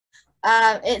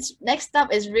It's next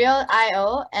up is Real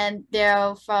IO, and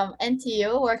they're from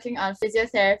NTU working on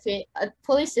physiotherapy, a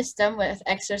pulley system with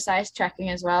exercise tracking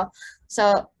as well.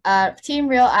 So, Team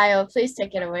Real IO, please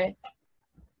take it away.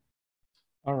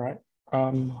 All right.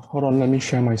 Hold on, let me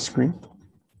share my screen.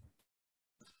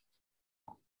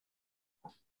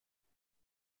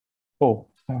 Oh,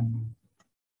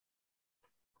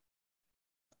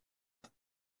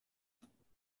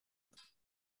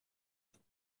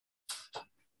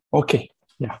 okay,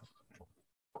 yeah.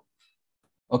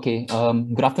 Okay,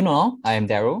 good afternoon all. I am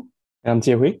Daryl. I'm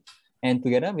Jie Hui. And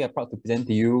together we are proud to present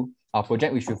to you our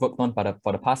project which we've worked on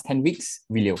for the past 10 weeks,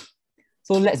 Relio.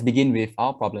 So let's begin with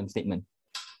our problem statement.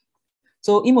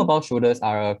 So immobile shoulders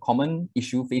are a common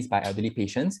issue faced by elderly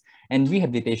patients, and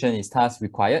rehabilitation is thus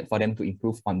required for them to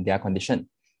improve on their condition.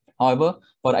 However,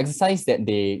 for the exercise that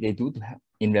they do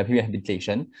in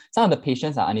rehabilitation, some of the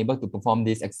patients are unable to perform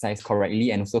this exercise correctly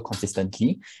and also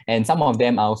consistently, and some of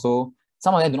them do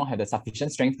not have the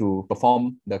sufficient strength to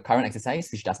perform the current exercise,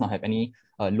 which does not have any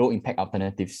low impact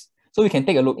alternatives. So we can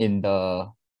take a look in the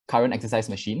current exercise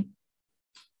machine.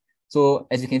 So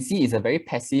as you can see, it's a very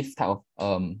passive type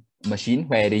of machine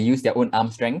where they use their own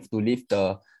arm strength to lift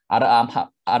the other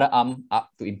arm up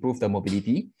to improve the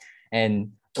mobility,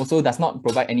 and also does not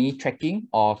provide any tracking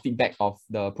or feedback of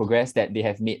the progress that they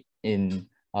have made in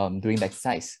doing the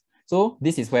exercise. So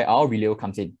this is where our Relio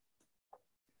comes in.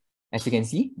 As you can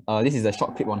see, this is a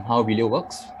short clip on how Relio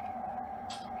works.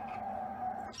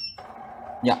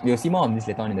 Yeah, we'll see more on this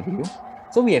later on in the video.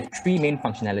 So we have three main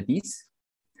functionalities.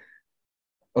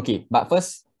 Okay, but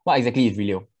first, what exactly is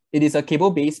Relio? It is a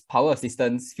cable-based power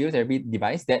assistance physiotherapy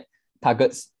device that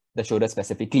targets the shoulder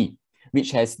specifically,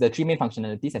 which has the three main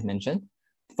functionalities as mentioned.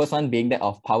 First one being that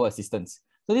of power assistance.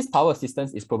 So this power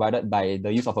assistance is provided by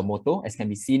the use of a motor, as can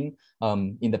be seen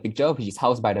in the picture, which is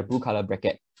housed by the blue color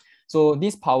bracket. So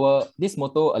this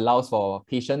motor allows for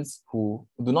patients who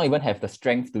do not even have the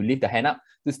strength to lift the hand up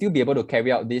to still be able to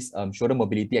carry out this shoulder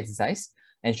mobility exercise,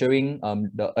 ensuring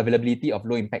the availability of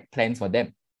low impact plans for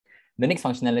them. The next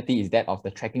functionality is that of the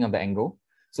tracking of the angle.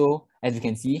 So as you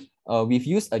can see, we've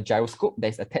used a gyroscope that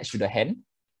is attached to the hand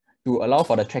to allow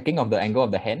for the tracking of the angle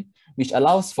of the hand, which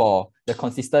allows for the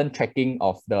consistent tracking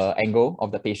of the angle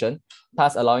of the patient,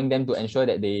 thus allowing them to ensure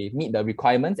that they meet the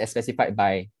requirements as specified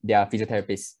by their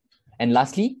physiotherapist. And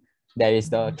lastly, there is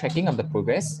the tracking of the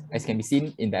progress, as can be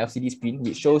seen in the LCD screen,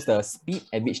 which shows the speed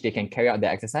at which they can carry out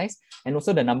their exercise, and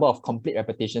also the number of complete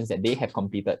repetitions that they have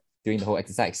completed during the whole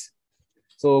exercise.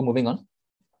 So moving on.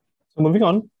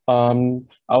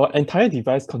 Our entire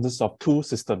device consists of two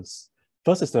systems.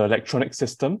 First is the electronic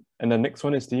system, and the next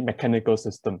one is the mechanical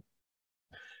system.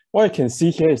 What you can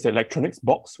see here is the electronics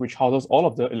box, which houses all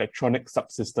of the electronic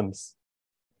subsystems.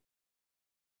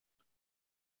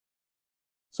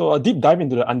 So a deep dive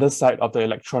into the underside of the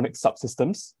electronic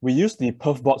subsystems, we use the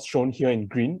perf boards shown here in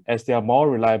green as they are more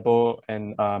reliable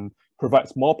and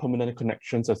provides more permanent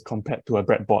connections as compared to a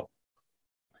breadboard.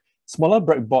 Smaller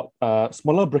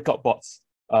breakout boards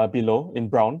below in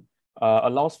brown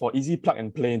allows for easy plug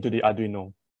and play into the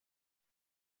Arduino.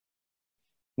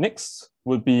 Next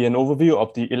would be an overview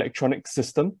of the electronic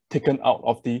system taken out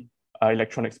of the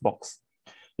electronics box.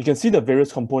 You can see the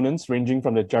various components ranging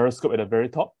from the gyroscope at the very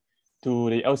top to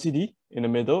the LCD in the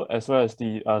middle, as well as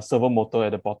the servo motor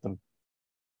at the bottom.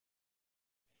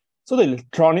 So the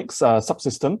electronics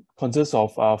subsystem consists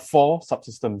of 4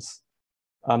 subsystems.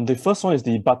 The first one is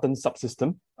the button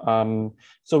subsystem.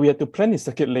 So we had to plan the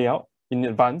circuit layout in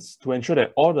advance to ensure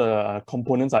that all the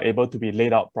components are able to be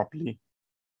laid out properly.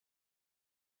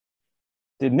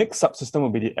 The next subsystem will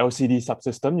be the LCD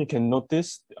subsystem. You can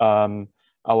notice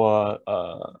our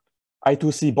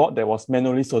I2C board that was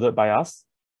manually soldered by us.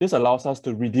 This allows us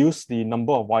to reduce the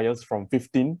number of wires from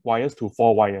 15 wires to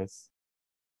 4 wires.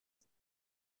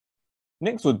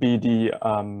 Next would be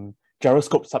the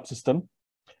gyroscope subsystem.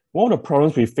 One of the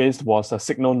problems we faced was a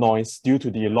signal noise due to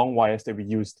the long wires that we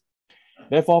used.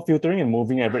 Therefore, filtering and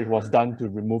moving average was done to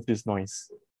remove this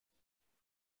noise.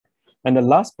 And the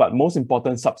last but most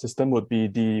important subsystem would be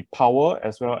the power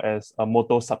as well as a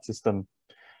motor subsystem.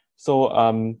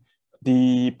 So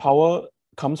the power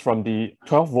comes from the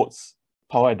 12 volts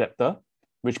power adapter,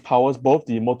 which powers both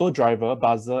the motor driver,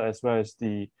 buzzer, as well as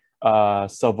the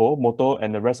servo, motor,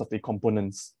 and the rest of the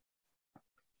components.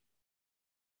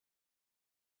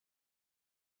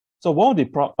 So one of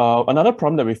the another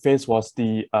problem that we faced was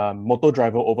the motor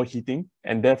driver overheating,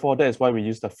 and therefore that is why we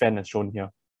use the fan as shown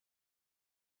here.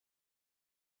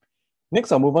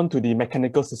 Next, I'll move on to the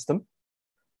mechanical system.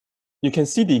 You can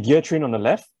see the gear train on the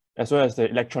left, as well as the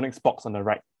electronics box on the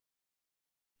right.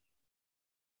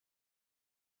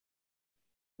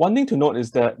 One thing to note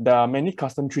is that there are many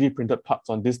custom 3D printed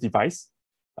parts on this device.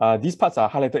 These parts are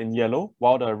highlighted in yellow,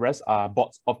 while the rest are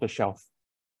bought off the shelf.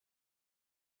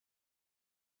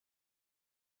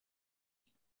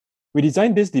 We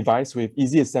designed this device with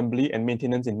easy assembly and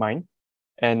maintenance in mind,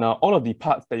 and all of the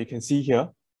parts that you can see here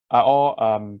are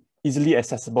all easily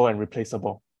accessible and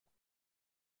replaceable.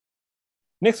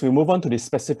 Next, we move on to the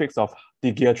specifics of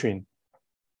the gear train.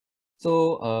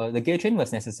 So the gear train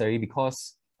was necessary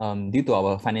because due to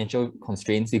our financial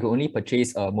constraints, we could only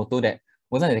purchase a motor that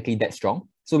wasn't exactly that strong.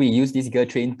 So we used this gear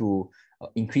train to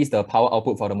increase the power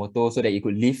output for the motor so that it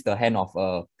could lift the hand of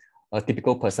a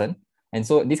typical person. And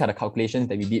so these are the calculations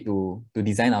that we did to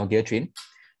design our gear train,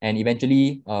 and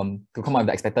eventually to come up with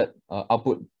the expected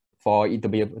output for it to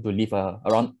be able to lift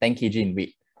around 10 kg in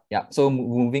weight. Yeah, so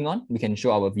moving on, we can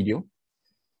show our video.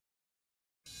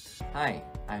 Hi,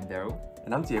 I'm Daryl.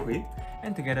 And I'm Jiehui.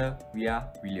 And together, we are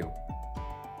Relio.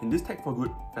 In this Tech for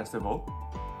Good festival,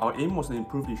 our aim was to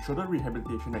improve the shoulder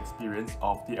rehabilitation experience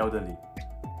of the elderly.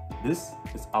 This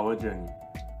is our journey.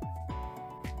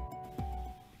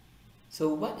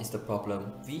 So what is the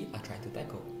problem we are trying to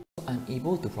tackle?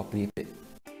 Unable to properly fit.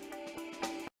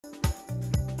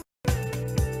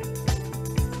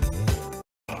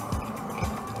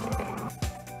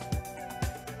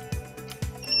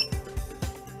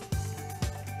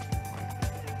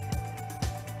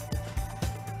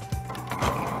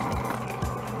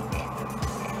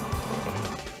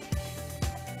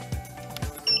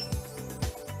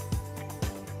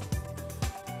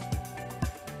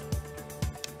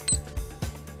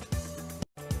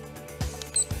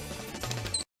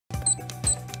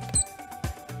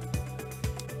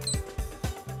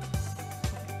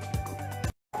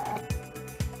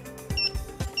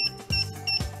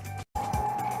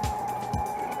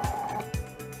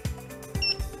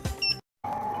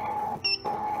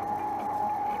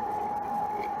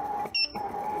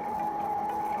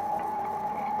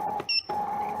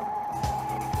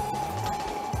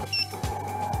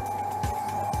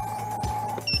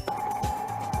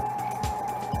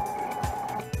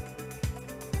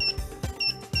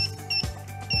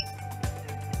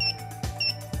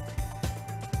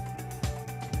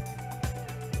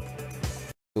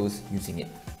 Those using it.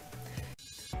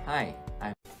 Hi,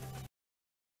 I'm.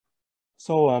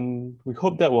 So we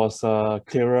hope that was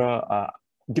clearer.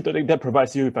 That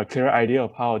provides you with a clearer idea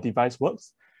of how a device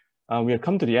works. We have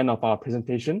come to the end of our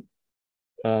presentation.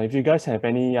 If you guys have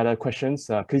any other questions,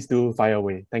 please do fire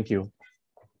away. Thank you.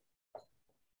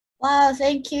 Wow,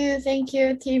 thank you,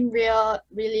 Team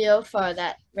Relio, for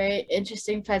that very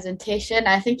interesting presentation.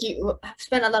 I think you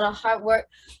spent a lot of hard work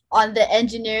on the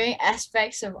engineering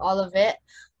aspects of all of it.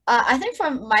 I think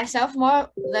for myself, more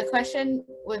the question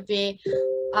would be,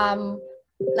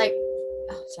 like,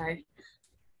 oh, sorry,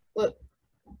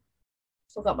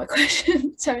 forgot my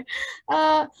question. Sorry,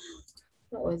 what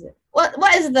was it?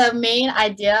 What is the main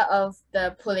idea of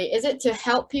the pulley? Is it to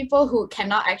help people who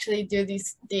cannot actually do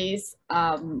these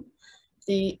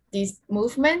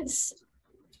movements?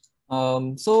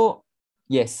 So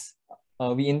yes,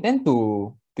 we intend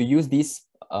to use this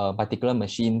particular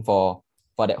machine for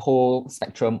that whole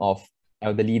spectrum of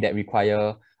elderly that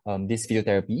require this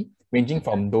physiotherapy, ranging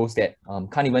from those that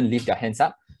can't even lift their hands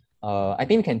up. I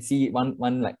think we can see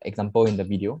one like example in the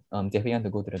video. Jeffrey, you want to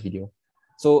go to the video?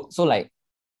 So like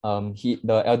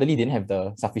the elderly didn't have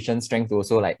the sufficient strength to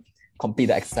also like complete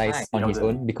the exercise on his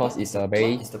own, because it's a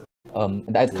very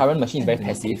the current machine is very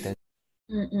passive.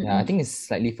 Yeah, I think it's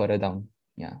slightly further down.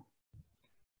 Yeah.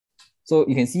 So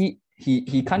you can see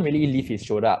he can't really lift his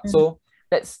shoulder up. So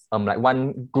that's like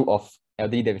one group of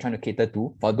elderly that we're trying to cater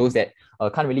to, for those that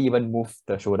can't really even move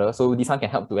the shoulder. So this one can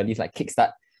help to at least like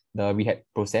kickstart the rehab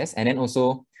process, and then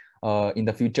also in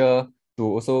the future to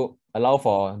also allow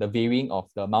for the varying of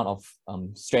the amount of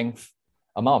strength,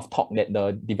 amount of torque that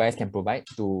the device can provide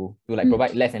to like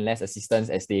provide less and less assistance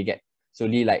as they get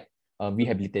slowly like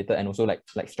rehabilitated and also like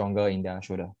stronger in their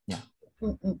shoulder. Yeah.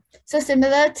 So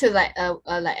similar to like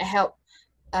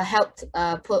a helped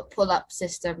pull-up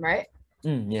system, right?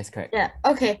 Yes, correct. Yeah.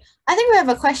 Okay. I think we have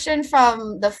a question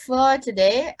from the floor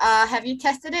today. Have you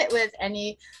tested it with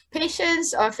any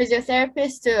patients or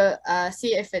physiotherapists to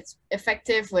see if it's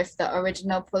effective with the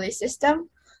original pulley system?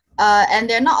 And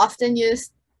they're not often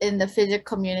used in the physio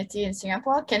community in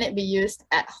Singapore. Can it be used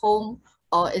at home,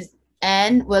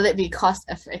 and will it be cost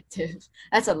effective?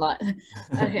 That's a lot.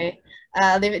 Okay.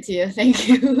 I'll leave it to you. Thank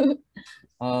you.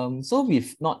 So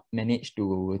we've not managed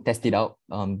to test it out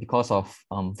because of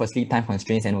firstly time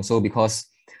constraints, and also because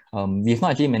we've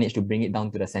not actually managed to bring it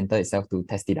down to the center itself to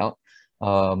test it out.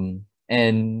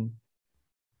 And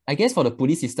I guess for the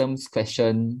pulley systems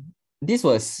question, this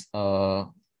was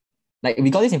like we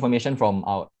got this information from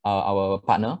our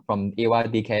partner from AWA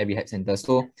Daycare Rehab Center.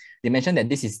 So they mentioned that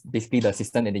this is basically the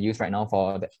system that they use right now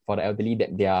for the elderly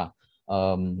that they are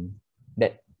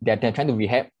they're trying to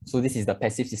rehab. So this is the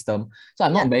passive system. So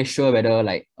I'm not very sure whether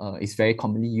like it's very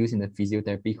commonly used in the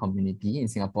physiotherapy community in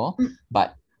Singapore.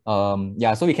 But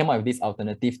yeah, so we came up with this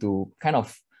alternative to kind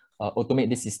of automate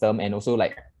this system and also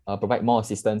like provide more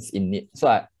assistance in it.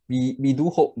 So we do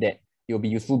hope that it will be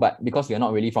useful, but because we are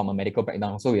not really from a medical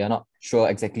background, so we are not sure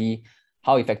exactly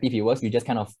how effective it was. We just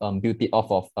kind of built it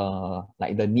off of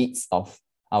like the needs of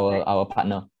our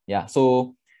partner. Yeah.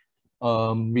 So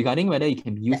regarding whether it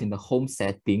can be used in the home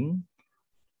setting,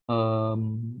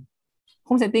 home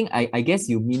setting, I guess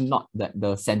you mean not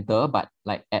the center, but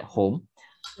like at home.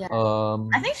 Yeah.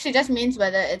 I think she just means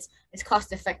whether it's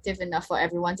cost effective enough for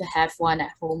everyone to have one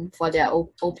at home for their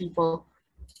old people.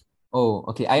 Oh,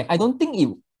 okay. I don't think it.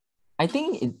 I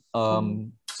think it.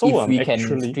 If we can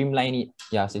streamline it,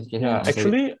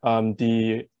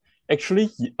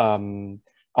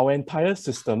 our entire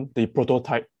system, the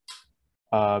prototype,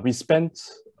 we spent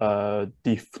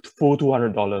the full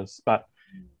 $200, but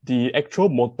the actual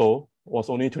motor was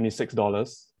only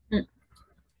 $26.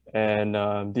 And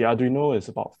the Arduino is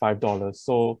about $5.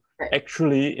 So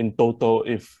actually, in total,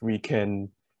 if we can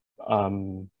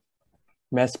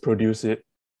mass produce it,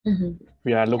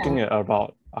 we are looking at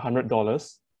about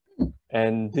 $100.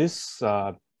 And this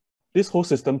whole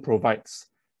system provides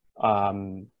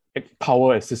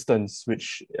power assistance,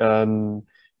 which in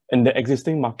the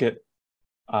existing market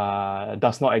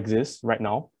does not exist right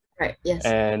now. Right. Yes.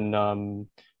 And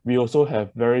we also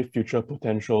have very future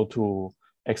potential to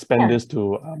expand this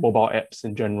to mobile apps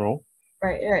in general.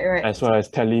 Right. As well as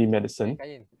telemedicine.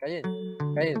 Kain,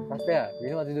 faster. We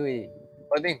know what to do already.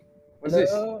 What thing? What's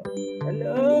this?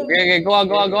 Hello. Okay, go on.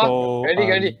 So,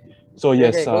 Ready. So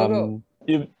yes, go.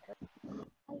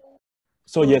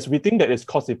 Yes, we think that it's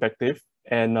cost effective,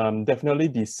 and definitely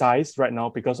the size right now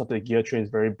because of the gear train is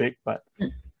very big. But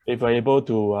if we're able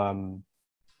to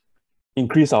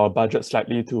increase our budget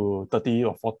slightly to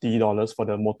 $30 or $40 for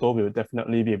the motor, we will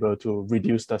definitely be able to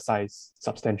reduce the size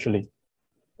substantially.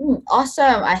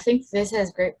 Awesome. I think this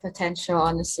has great potential,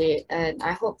 honestly, and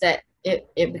I hope that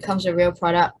it becomes a real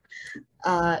product.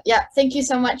 Yeah, thank you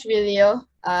so much, Vilio.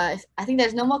 I think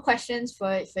there's no more questions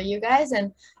for you guys,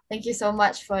 and thank you so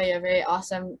much for your very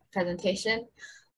awesome presentation.